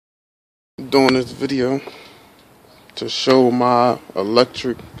doing this video to show my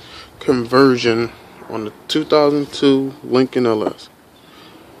electric conversion on the 2002 Lincoln LS.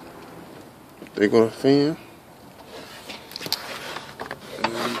 They got a fan,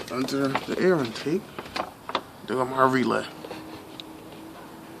 and under the air intake, they got my relay.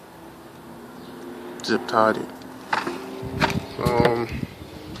 Zip tied it.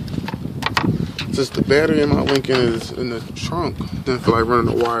 Since the battery in my Lincoln is in the trunk, didn't feel like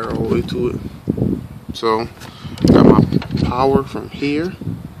running the wire all the way to it. So, got my power from here,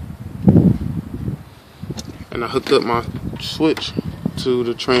 and I hooked up my switch to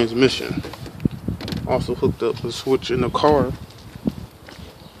the transmission. Also hooked up the switch in the car.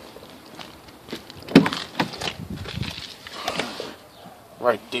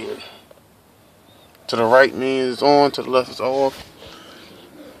 Right there. To the right means it's on, to the left is off.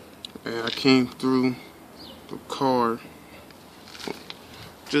 And I came through the car.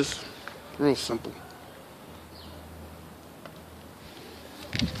 Just real simple.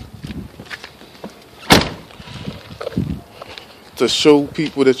 To show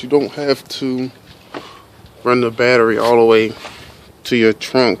people that you don't have to run the battery all the way to your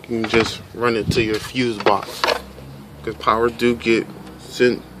trunk. You can just run it to your fuse box. Because power do get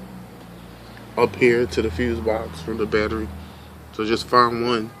sent up here to the fuse box from the battery. So just find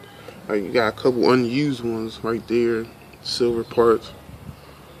one. Like, you got a couple unused ones right there, silver parts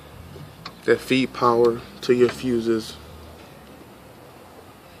that feed power to your fuses.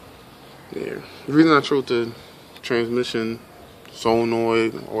 Yeah. The reason I chose the transmission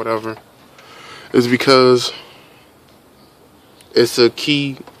solenoid or whatever is because it's a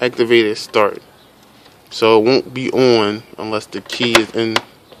key activated start. So it won't be on unless the key is in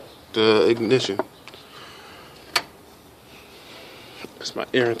the ignition. That's my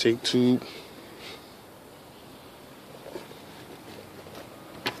air intake tube.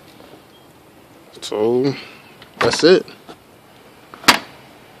 So that's it.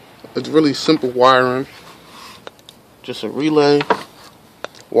 It's really simple wiring. Just a relay,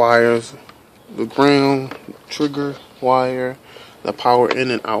 wires, the ground, trigger, wire, the power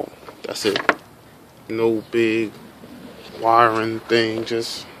in and out. That's it. No big wiring thing,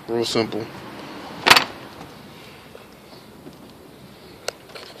 just real simple.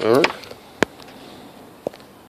 Alright.